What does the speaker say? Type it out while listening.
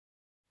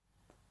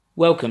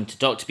Welcome to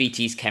Dr.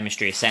 BT's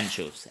Chemistry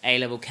Essentials,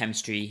 A-level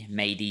chemistry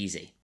made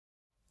easy.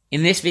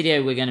 In this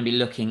video we're going to be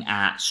looking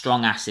at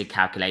strong acid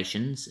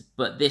calculations,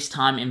 but this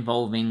time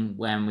involving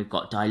when we've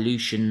got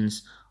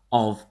dilutions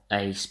of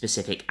a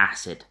specific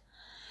acid.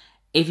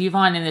 If you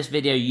find this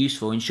video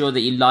useful, ensure that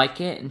you like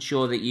it,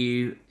 ensure that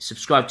you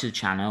subscribe to the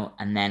channel,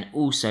 and then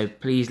also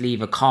please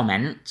leave a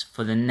comment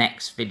for the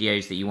next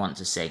videos that you want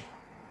to see.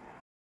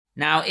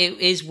 Now, it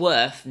is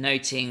worth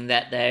noting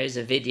that there is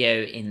a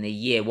video in the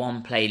Year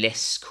 1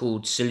 playlist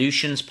called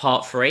Solutions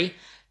Part 3,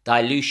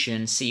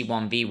 Dilution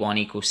C1V1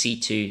 equals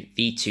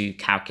C2V2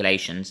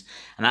 calculations,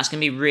 and that's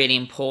going to be really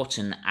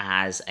important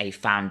as a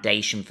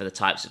foundation for the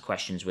types of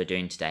questions we're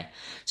doing today.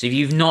 So if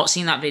you've not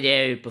seen that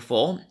video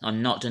before, or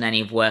not done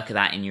any work of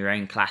that in your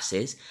own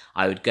classes,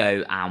 I would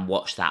go and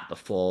watch that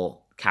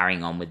before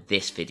carrying on with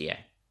this video.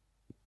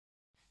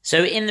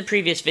 So in the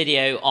previous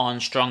video on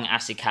strong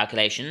acid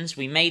calculations,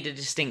 we made a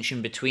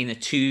distinction between the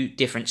two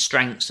different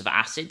strengths of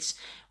acids.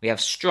 We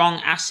have strong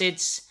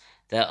acids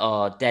that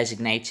are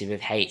designated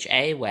with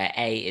HA, where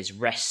A is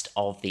rest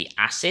of the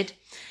acid,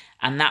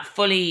 and that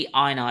fully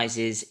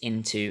ionizes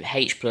into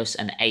H plus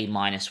and A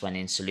minus when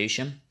in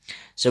solution.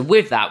 So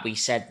with that, we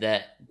said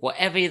that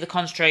whatever the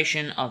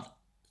concentration of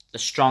the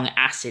strong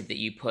acid that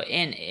you put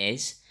in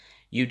is,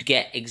 you'd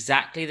get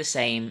exactly the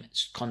same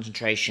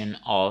concentration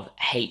of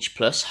H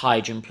plus,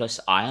 hydrogen plus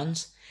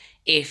ions,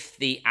 if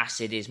the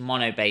acid is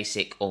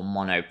monobasic or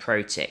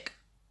monoprotic.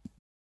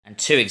 And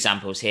two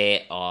examples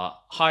here are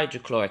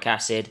hydrochloric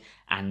acid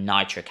and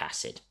nitric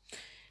acid.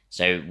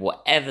 So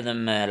whatever the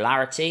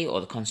molarity or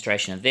the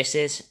concentration of this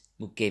is,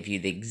 will give you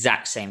the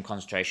exact same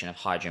concentration of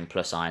hydrogen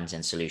plus ions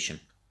in solution.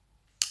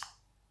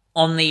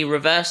 On the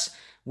reverse,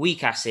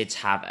 weak acids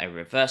have a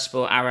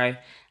reversible arrow,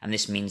 and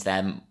this means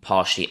they're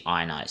partially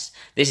ionized.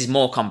 This is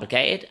more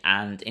complicated,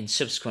 and in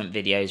subsequent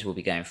videos we'll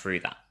be going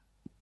through that.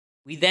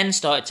 We then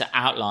started to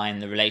outline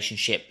the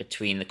relationship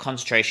between the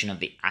concentration of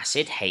the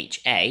acid,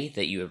 HA,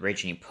 that you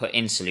originally put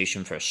in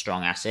solution for a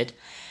strong acid,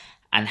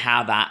 and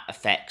how that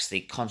affects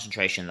the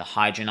concentration of the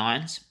hydrogen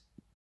ions.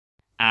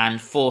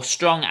 And for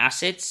strong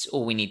acids,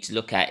 all we need to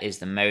look at is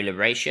the molar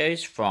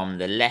ratios from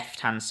the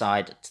left-hand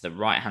side to the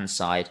right-hand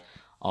side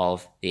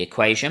of the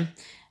equation.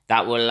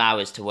 That will allow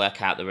us to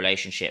work out the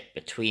relationship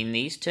between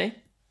these two.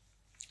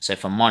 So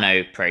for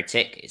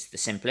monoprotic, it's the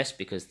simplest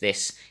because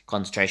this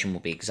concentration will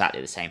be exactly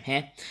the same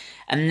here.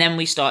 And then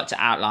we start to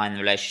outline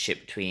the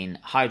relationship between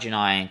hydrogen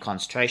ion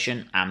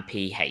concentration and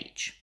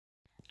pH.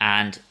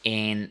 And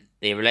in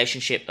the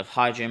relationship of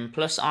hydrogen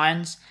plus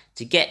ions,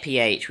 to get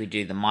pH, we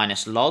do the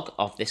minus log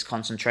of this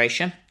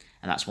concentration,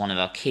 and that's one of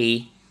our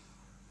key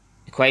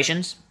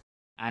equations.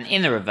 And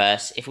in the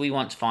reverse, if we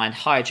want to find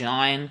hydrogen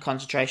ion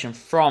concentration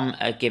from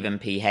a given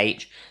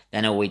pH,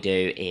 then all we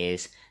do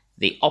is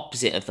the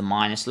opposite of the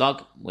minus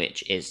log,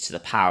 which is to the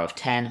power of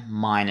 10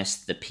 minus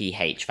the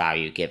pH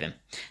value given.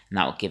 And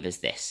that will give us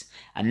this.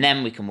 And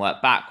then we can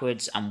work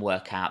backwards and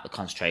work out the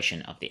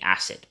concentration of the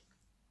acid.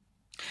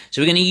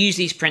 So we're going to use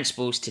these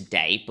principles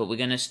today, but we're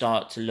going to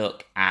start to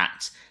look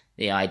at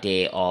the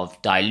idea of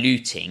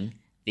diluting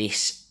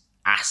this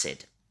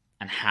acid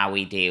and how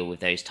we deal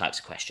with those types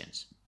of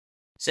questions.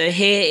 So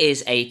here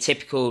is a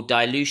typical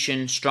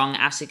dilution strong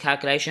acid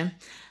calculation.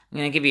 I'm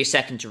going to give you a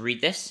second to read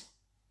this.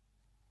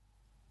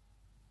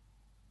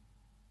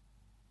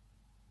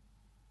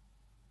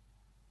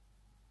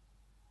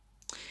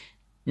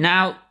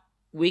 Now,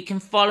 we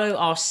can follow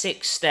our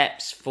 6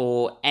 steps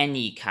for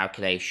any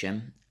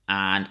calculation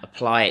and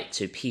apply it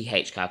to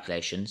pH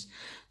calculations.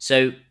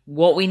 So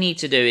what we need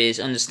to do is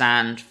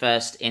understand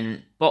first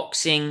in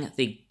boxing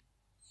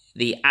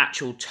the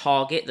actual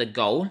target, the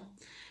goal.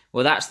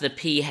 Well, that's the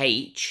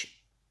pH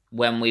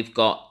when we've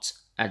got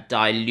a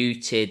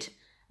diluted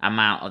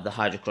amount of the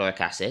hydrochloric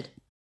acid.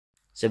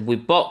 So if we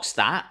box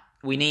that,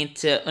 we need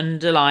to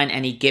underline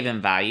any given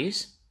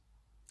values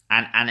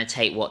and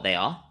annotate what they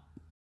are.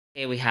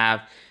 Here we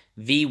have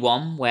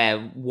V1, where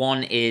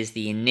 1 is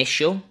the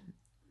initial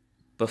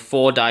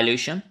before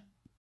dilution.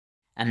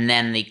 And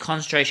then the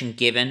concentration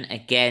given,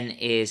 again,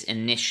 is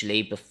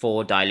initially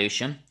before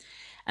dilution.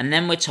 And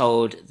then we're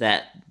told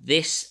that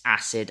this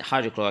acid,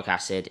 hydrochloric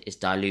acid, is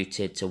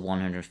diluted to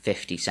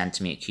 150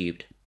 centimeter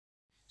cubed.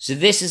 So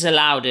this has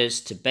allowed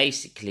us to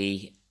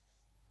basically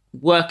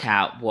work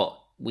out what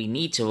we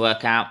need to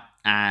work out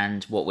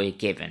and what we're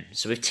given.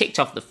 So we've ticked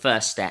off the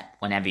first step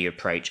whenever you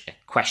approach a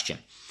question.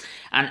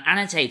 And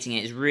annotating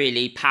it is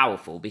really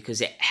powerful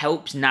because it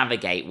helps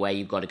navigate where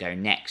you've got to go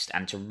next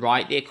and to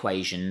write the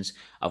equations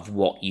of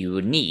what you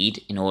would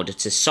need in order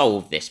to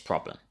solve this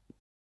problem.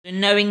 So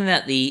knowing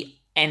that the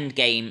end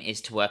game is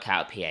to work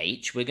out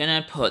pH, we're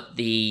going to put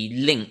the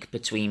link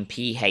between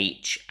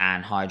pH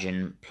and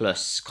hydrogen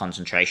plus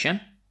concentration.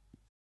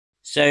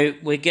 So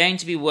we're going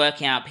to be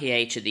working out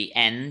pH at the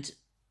end.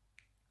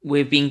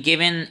 We've been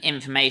given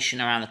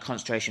information around the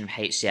concentration of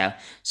HCl,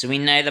 so we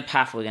know the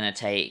path we're going to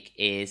take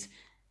is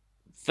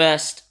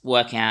first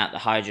working out the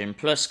hydrogen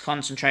plus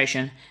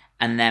concentration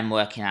and then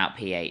working out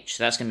pH.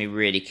 So that's going to be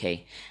really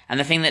key. And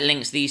the thing that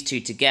links these two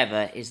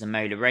together is the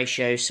molar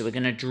ratio. So we're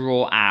going to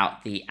draw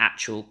out the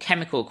actual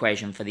chemical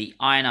equation for the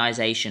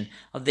ionization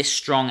of this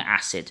strong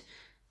acid,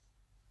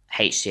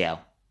 HCl.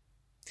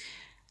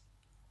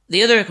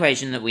 The other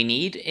equation that we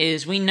need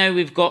is, we know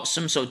we've got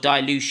some sort of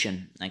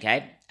dilution,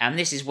 okay? And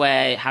this is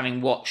where,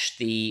 having watched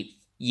the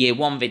year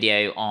 1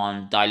 video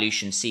on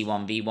dilution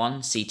C1V1,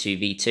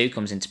 C2V2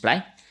 comes into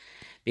play,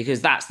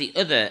 because that's the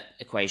other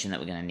equation that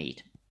we're going to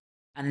need.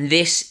 And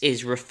this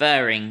is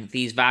referring,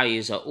 these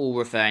values are all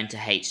referring to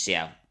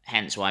HCl,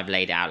 hence why I've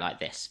laid it out like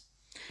this.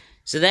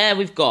 So there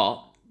we've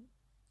got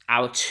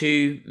our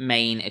two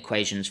main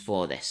equations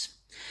for this.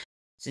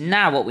 So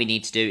now what we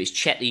need to do is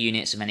check the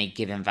units of any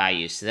given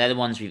values. So they're the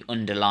ones we've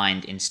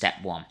underlined in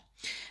step 1.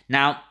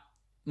 Now,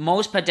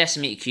 moles per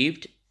decimeter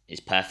cubed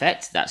is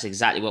perfect. That's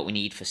exactly what we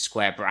need for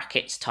square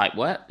brackets type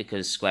work,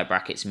 because square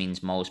brackets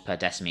means moles per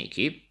decimeter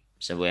cubed.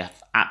 So we're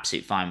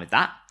absolutely fine with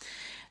that.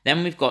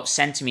 Then we've got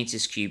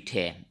centimeters cubed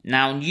here.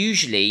 Now,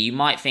 usually you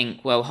might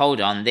think, well, hold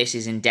on, this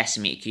is in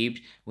decimeter cubed.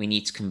 We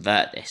need to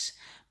convert this.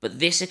 But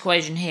this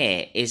equation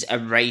here is a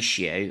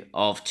ratio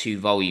of two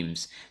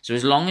volumes. So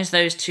as long as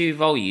those two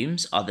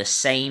volumes are the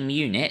same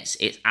units,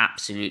 it's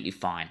absolutely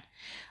fine.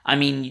 I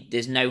mean,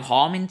 there's no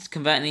harm in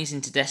converting these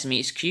into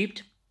decimeters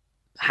cubed.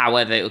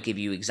 However, it will give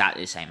you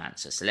exactly the same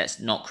answer. So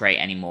let's not create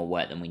any more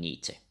work than we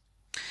need to.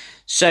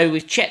 So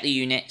we've checked the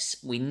units,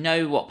 we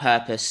know what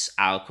purpose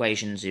our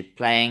equations are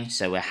playing,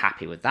 so we're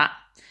happy with that.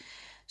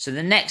 So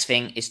the next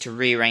thing is to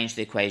rearrange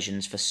the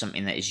equations for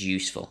something that is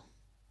useful.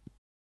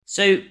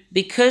 So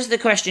because the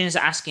question is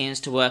asking us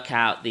to work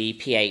out the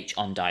pH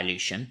on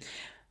dilution,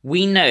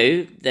 we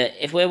know that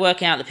if we're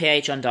working out the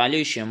pH on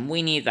dilution,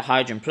 we need the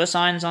hydrogen plus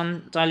ions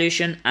on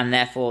dilution, and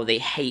therefore the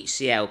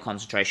HCl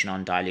concentration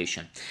on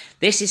dilution.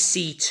 This is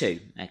C2,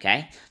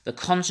 okay? The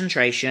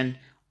concentration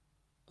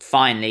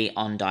finally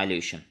on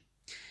dilution.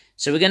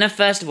 So we're going to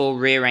first of all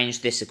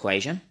rearrange this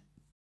equation,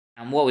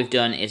 and what we've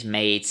done is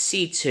made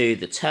C2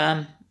 the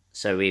term,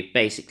 so we've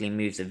basically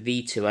moved the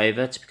V2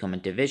 over to become a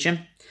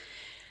division.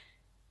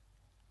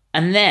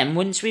 And then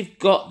once we've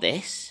got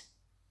this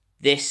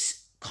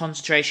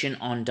concentration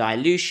on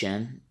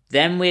dilution,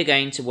 then we're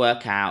going to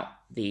work out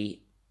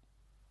the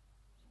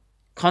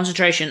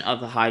concentration of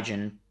the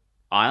hydrogen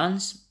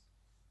ions,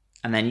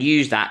 and then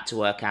use that to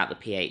work out the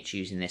pH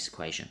using this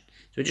equation.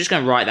 So we're just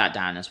going to write that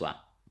down as well.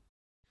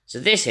 So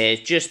this here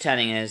is just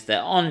telling us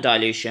that on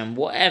dilution,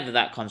 whatever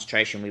that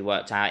concentration we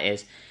worked out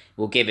is,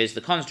 will give us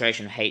the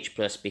concentration of H+,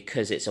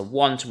 because it's a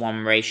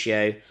 1-to-1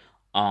 ratio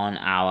on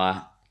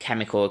our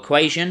chemical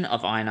equation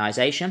of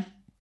ionization.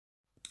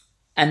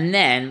 And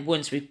then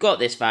once we've got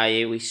this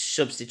value, we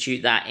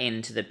substitute that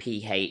into the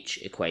pH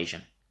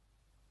equation.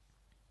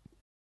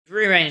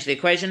 Rearrange the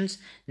equations.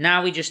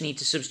 Now we just need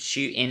to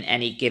substitute in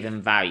any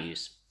given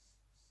values.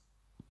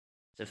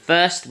 So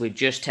first, we've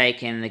just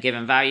taken the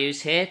given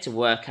values here to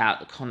work out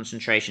the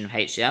concentration of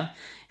HCl.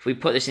 If we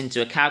put this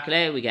into a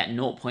calculator, we get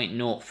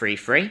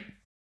 0.033.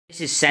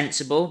 This is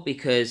sensible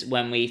because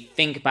when we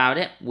think about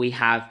it, we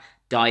have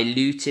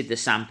diluted the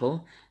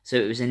sample. So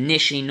it was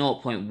initially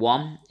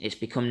 0.1, it's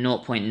become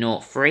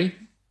 0.03.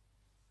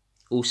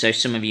 Also,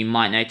 some of you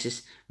might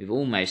notice we've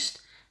almost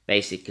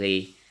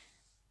basically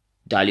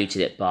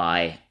diluted it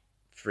by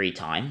 3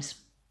 times.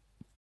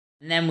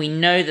 And then we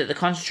know that the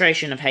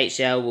concentration of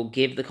HCl will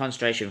give the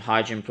concentration of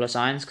hydrogen plus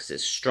ions because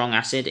it's a strong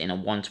acid in a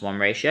 1-to-1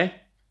 ratio.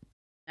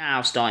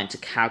 Now starting to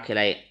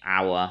calculate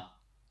our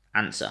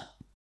answer.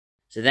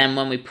 So then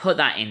when we put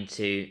that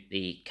into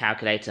the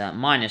calculator,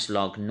 minus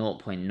log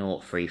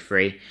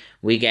 0.033,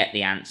 we get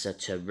the answer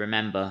to,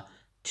 remember,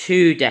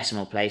 2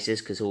 decimal places,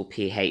 because all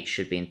pH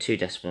should be in 2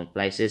 decimal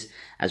places,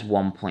 as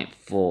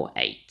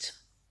 1.48.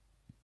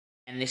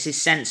 And this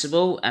is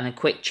sensible, and a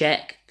quick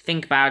check.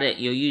 Think about it,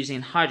 you're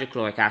using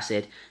hydrochloric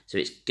acid, so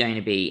it's going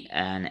to be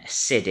an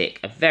acidic,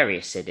 a very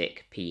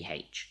acidic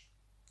pH,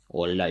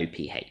 or low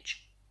pH.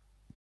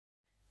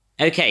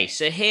 Okay,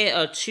 so here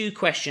are 2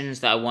 questions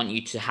that I want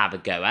you to have a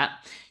go at,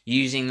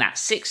 using that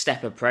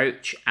 6-step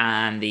approach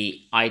and the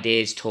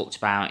ideas talked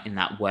about in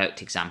that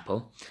worked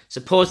example.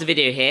 So pause the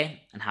video here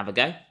and have a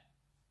go.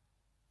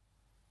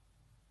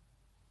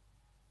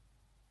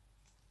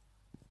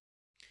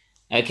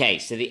 Okay,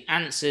 so the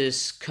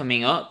answers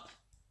coming up.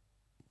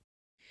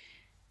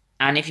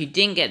 And if you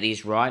didn't get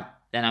these right,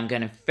 then I'm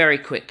going to very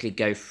quickly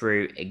go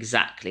through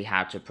exactly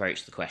how to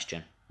approach the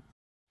question.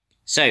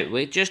 So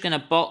we're just going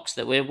to box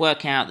that we're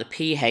working out the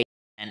pH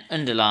and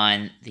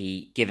underline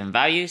the given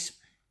values.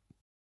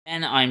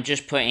 Then I'm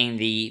just putting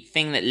the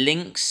thing that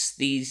links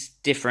these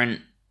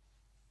different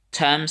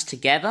terms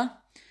together.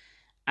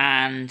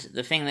 And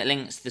the thing that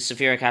links the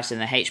sulfuric acid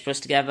and the H+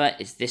 together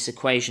is this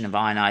equation of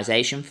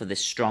ionization for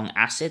this strong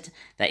acid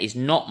that is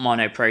not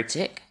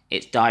monoprotic,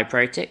 it's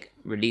diprotic,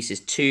 releases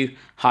 2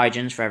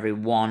 hydrogens for every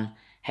 1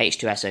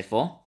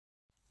 H2SO4.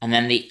 And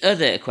then the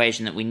other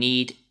equation that we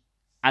need,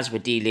 as we're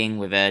dealing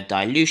with a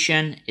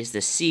dilution, is the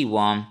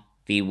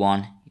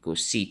C1V1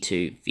 equals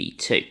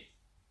C2V2.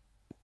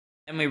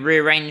 Then we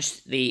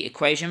rearrange the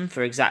equation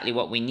for exactly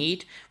what we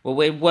need. Well,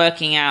 we're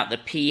working out the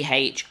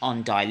pH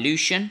on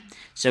dilution.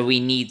 So we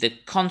need the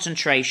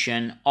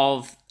concentration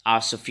of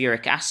our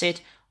sulfuric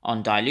acid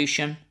on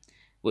dilution,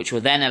 which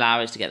will then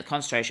allow us to get the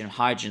concentration of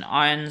hydrogen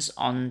ions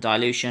on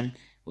dilution,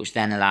 which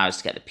then allows us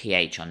to get the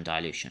pH on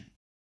dilution.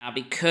 Now,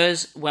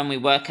 because when we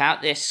work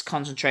out this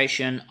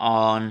concentration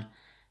on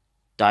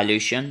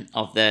dilution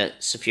of the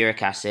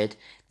sulfuric acid,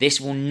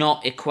 this will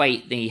not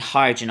equate the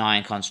hydrogen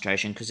ion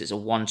concentration because it's a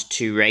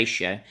 1:2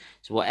 ratio.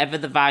 So whatever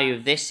the value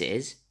of this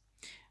is,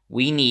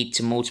 we need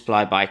to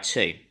multiply by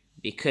 2.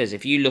 Because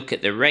if you look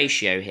at the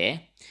ratio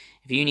here,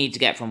 if you need to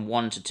get from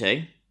 1 to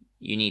 2,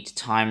 you need to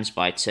times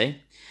by 2.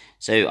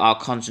 So our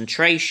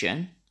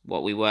concentration,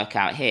 what we work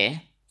out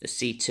here, the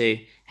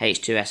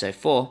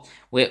C2H2SO4,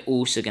 we're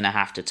also going to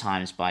have to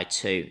times by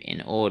 2 in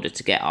order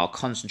to get our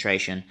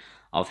concentration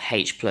of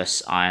H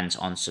plus ions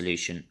on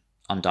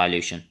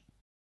dilution.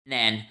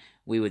 Then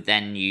we would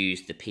then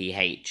use the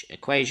pH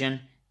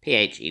equation,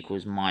 pH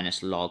equals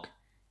minus log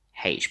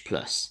H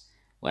plus,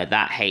 where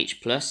that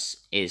H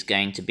plus is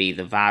going to be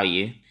the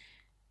value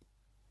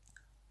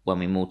when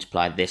we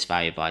multiply this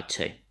value by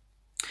 2.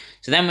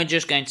 So then we're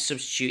just going to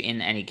substitute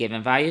in any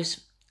given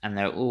values, and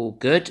they're all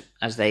good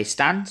as they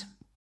stand.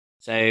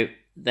 So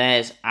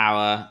there's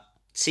our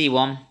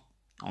C1,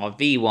 our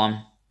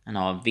V1, and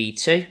our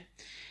V2.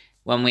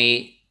 When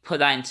we put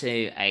that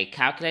into a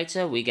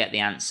calculator, we get the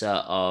answer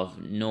of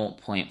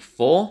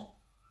 0.4.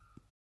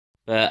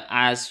 But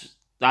as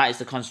that is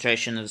the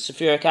concentration of the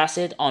sulfuric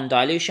acid on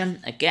dilution,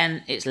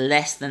 again, it's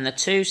less than the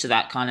 2, so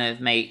that kind of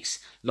makes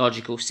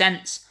logical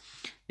sense.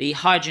 The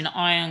hydrogen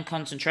ion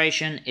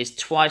concentration is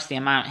twice the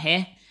amount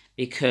here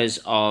because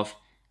of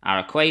our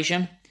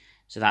equation.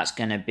 So that's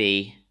going to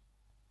be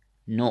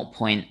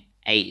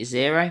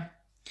 0.80.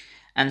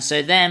 And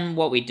so then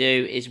what we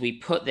do is we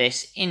put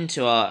this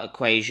into our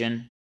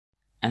equation,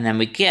 and then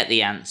we get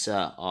the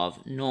answer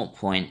of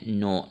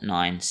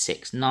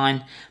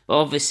 0.0969. But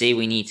obviously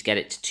we need to get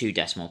it to 2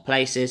 decimal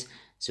places.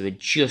 So we're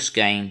just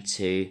going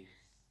to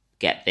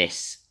get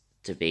this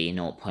to be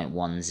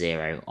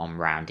 0.10 on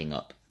rounding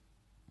up.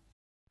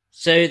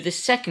 So the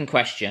second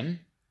question,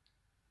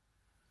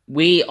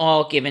 we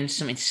are given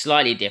something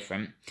slightly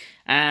different.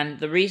 And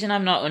the reason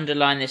I've not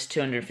underlined this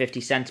 250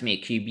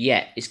 centimeter cube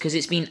yet is because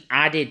it's been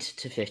added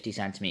to 50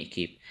 centimeter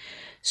cube.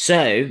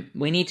 So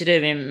we need to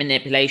do a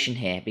manipulation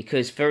here,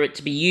 because for it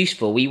to be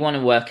useful, we want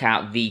to work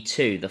out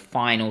V2, the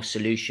final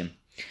solution.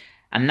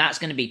 And that's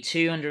going to be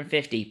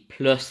 250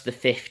 plus the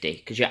 50,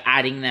 because you're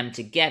adding them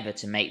together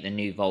to make the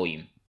new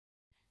volume.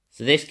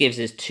 So this gives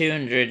us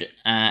 300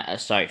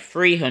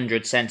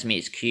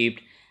 centimeters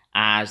cubed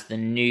as the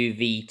new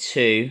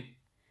V2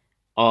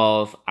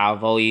 of our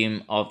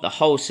volume of the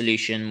whole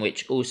solution,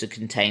 which also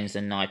contains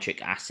the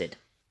nitric acid.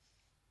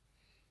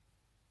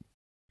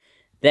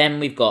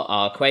 Then we've got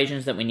our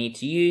equations that we need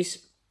to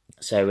use.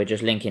 So we're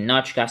just linking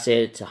nitric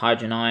acid to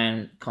hydrogen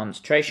ion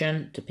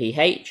concentration to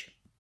pH.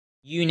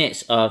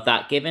 Units of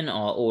that given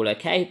are all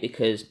okay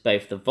because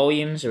both the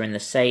volumes are in the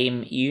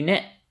same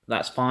unit.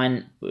 That's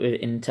fine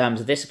in terms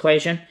of this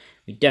equation.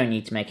 We don't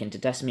need to make it into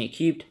decimeter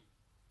cubed.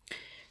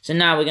 So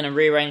now we're going to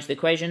rearrange the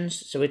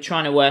equations. So we're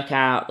trying to work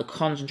out the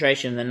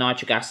concentration of the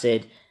nitric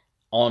acid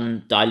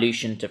on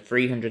dilution to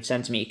 300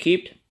 centimeter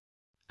cubed.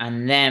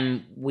 And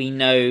then we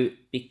know,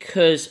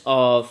 because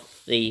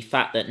of the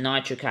fact that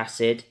nitric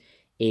acid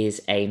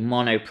is a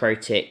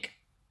monoprotic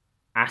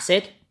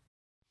acid,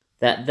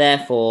 that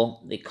therefore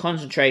the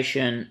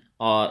concentration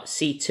of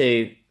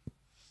C2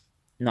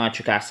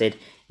 nitric acid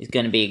is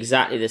going to be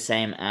exactly the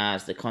same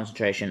as the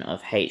concentration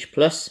of H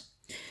plus.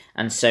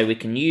 And so we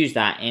can use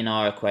that in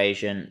our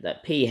equation,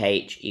 that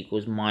pH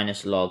equals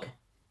minus log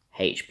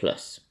H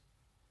plus.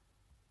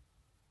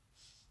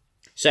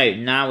 So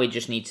now we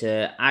just need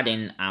to add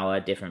in our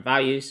different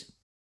values.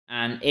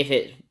 And if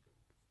it's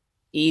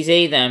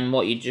easy, then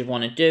what you just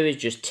want to do is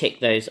just tick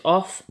those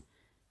off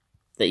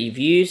that you've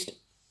used.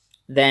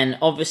 Then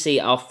obviously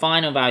our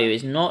final value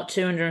is not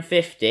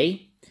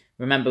 250.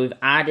 Remember, we've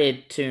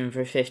added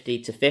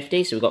 250 to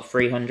 50, so we've got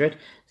 300.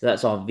 So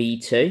that's our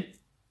V2.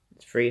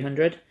 It's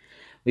 300.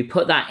 We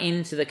put that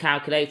into the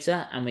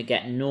calculator and we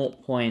get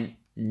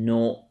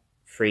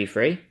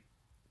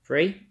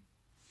 0.0333.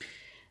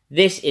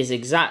 This is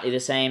exactly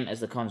the same as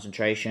the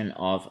concentration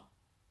of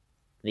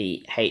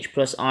the H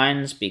plus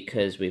ions,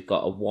 because we've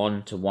got a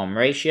 1:1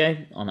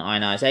 ratio on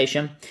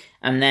ionization.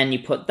 And then you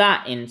put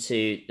that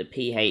into the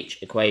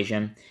pH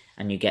equation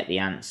and you get the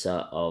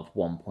answer of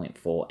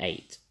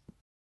 1.48.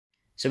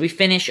 So we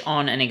finish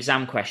on an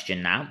exam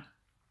question now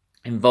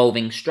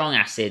involving strong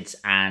acids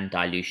and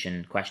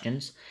dilution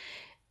questions.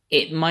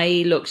 It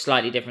may look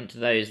slightly different to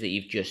those that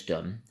you've just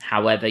done.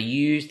 However,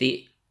 use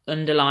the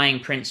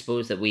underlying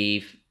principles that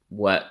we've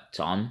worked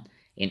on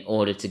in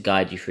order to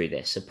guide you through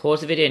this. So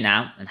pause the video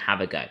now and have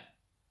a go.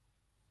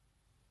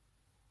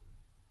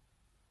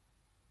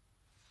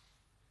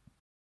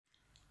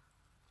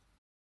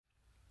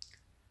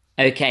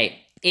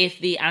 Okay, if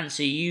the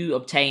answer you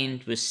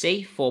obtained was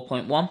C,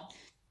 4.1,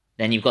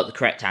 then you've got the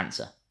correct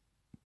answer.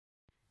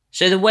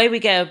 So the way we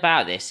go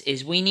about this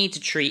is we need to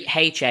treat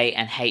HA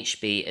and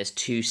HB as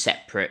two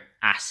separate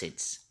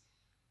acids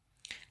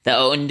that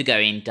are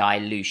undergoing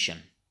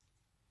dilution.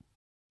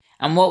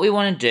 And what we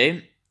want to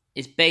do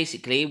is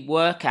basically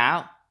work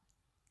out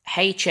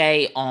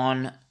HA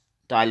on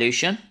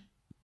dilution.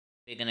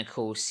 We're going to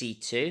call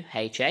C2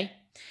 HA.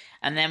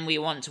 And then we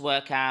want to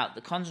work out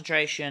the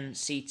concentration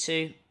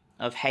C2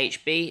 of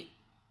HB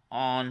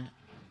on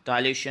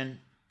dilution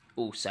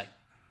also.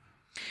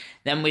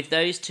 Then with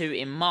those two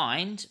in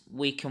mind,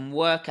 we can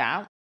work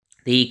out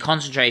the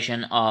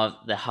concentration of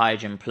the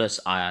hydrogen plus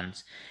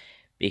ions,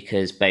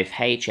 because both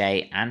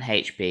HA and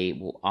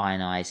HB will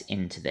ionize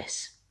into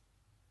this.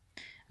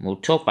 And we'll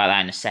talk about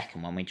that in a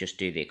second when we just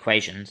do the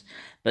equations.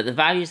 But the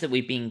values that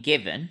we've been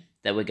given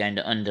that we're going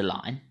to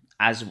underline,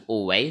 as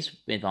always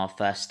with our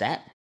first step,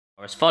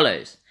 are as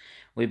follows.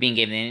 We've been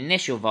given the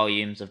initial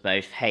volumes of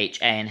both HA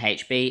and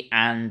HB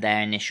and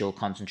their initial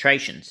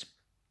concentrations.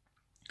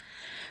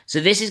 So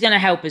this is going to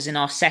help us in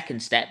our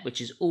second step, which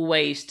is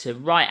always to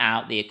write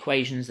out the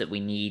equations that we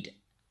need,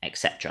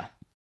 etc.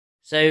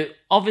 So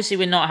obviously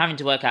we're not having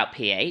to work out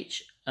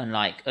pH,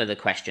 unlike other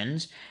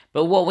questions,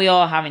 but what we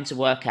are having to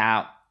work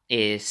out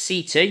is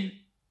C2.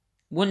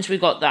 Once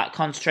we've got that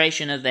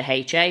concentration of the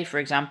HA, for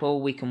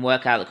example, we can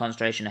work out the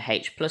concentration of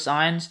H plus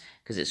ions,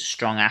 because it's a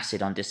strong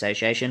acid on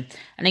dissociation,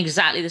 and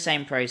exactly the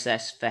same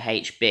process for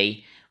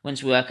HB.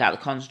 Once we work out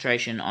the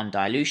concentration on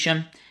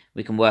dilution,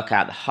 we can work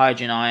out the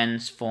hydrogen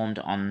ions formed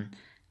on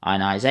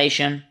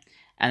ionization,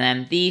 and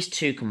then these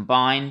two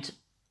combined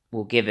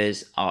will give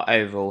us our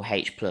overall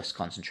H plus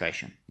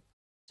concentration.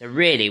 So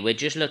really, we're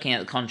just looking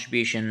at the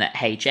contribution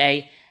that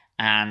HA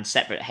and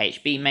separate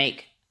HB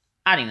make,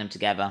 adding them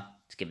together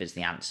to give us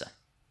the answer.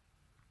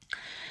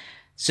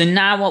 So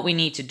now what we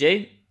need to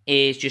do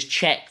is just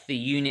check the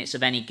units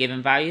of any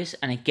given values.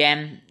 And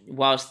again,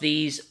 whilst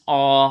these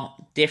are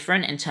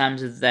different in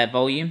terms of their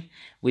volume,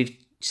 we've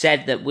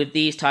said that with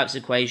these types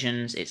of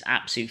equations, it's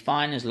absolutely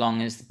fine as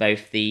long as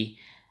both the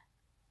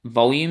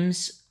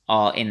volumes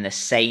are in the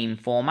same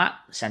format.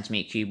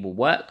 Centimetre cube will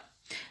work.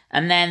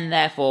 And then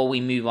therefore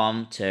we move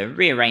on to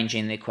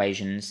rearranging the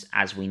equations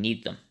as we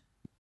need them,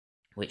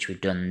 which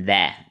we've done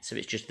there. So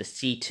it's just the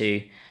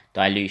C2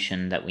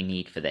 dilution that we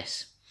need for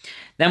this.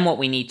 Then what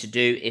we need to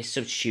do is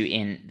substitute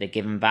in the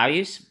given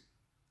values.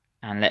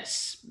 And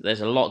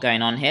there's a lot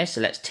going on here, so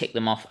let's tick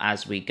them off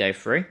as we go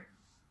through.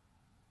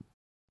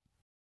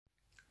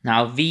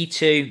 Now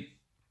V2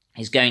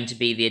 is going to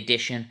be the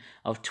addition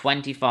of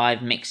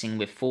 25 mixing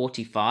with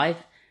 45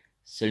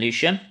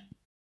 solution.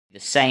 The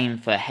same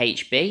for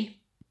HB.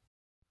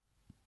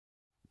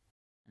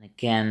 And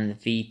again,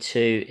 the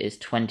V2 is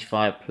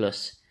 25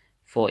 plus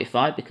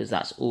 45 because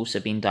that's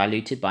also been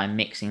diluted by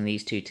mixing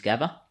these two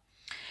together.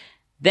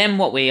 Then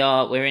what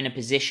we're in a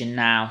position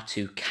now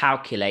to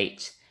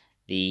calculate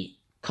the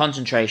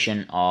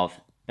concentration of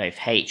both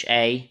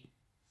HA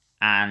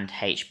and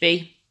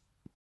HB.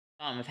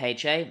 Starting with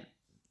HA,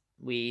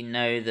 we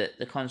know that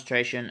the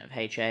concentration of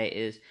HA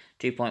is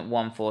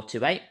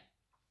 2.1428,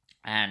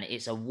 and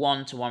it's a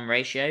 1-to-1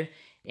 ratio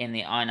in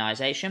the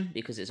ionization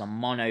because it's a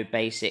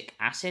monobasic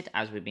acid,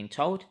 as we've been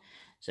told.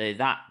 So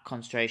that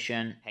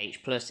concentration,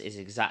 H plus, is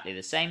exactly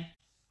the same.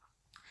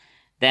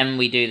 Then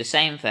we do the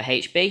same for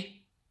HB.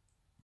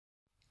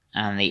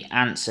 And the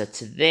answer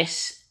to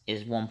this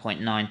is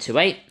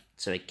 1.928.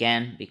 So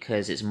again,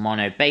 because it's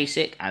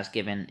monobasic, as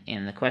given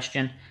in the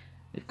question,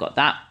 we've got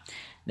that.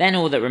 Then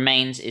all that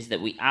remains is that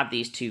we add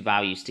these two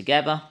values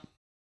together.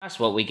 That's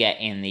what we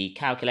get in the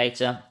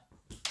calculator.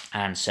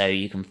 And so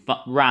you can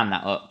round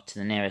that up to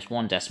the nearest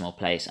one decimal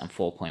place, and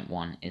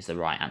 4.1 is the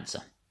right answer.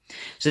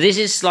 So this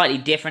is a slightly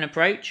different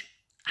approach.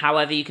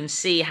 However, you can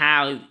see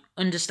how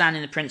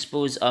understanding the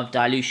principles of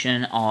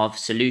dilution of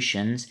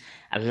solutions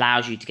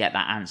allows you to get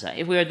that answer.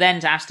 If we were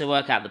then asked to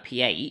work out the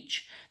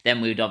pH,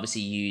 then we would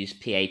obviously use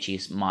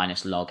pH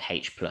minus log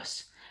H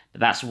plus.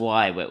 But that's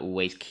why we're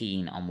always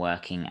keen on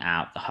working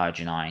out the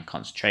hydrogen ion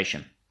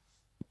concentration.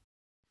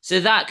 So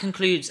that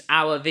concludes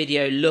our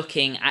video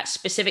looking at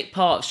specific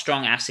part of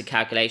strong acid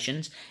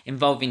calculations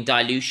involving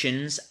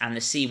dilutions and the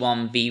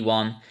C1,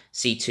 V1,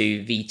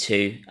 C2,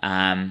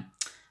 V2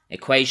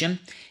 equation.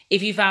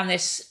 If you found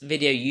this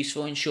video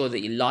useful, ensure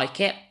that you like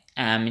it.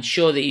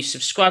 Ensure that you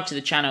subscribe to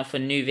the channel for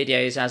new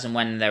videos as and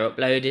when they're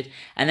uploaded.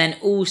 And then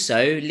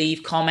also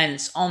leave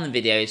comments on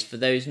the videos for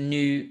those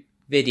new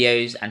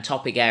videos and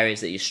topic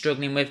areas that you're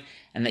struggling with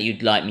and that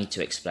you'd like me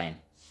to explain.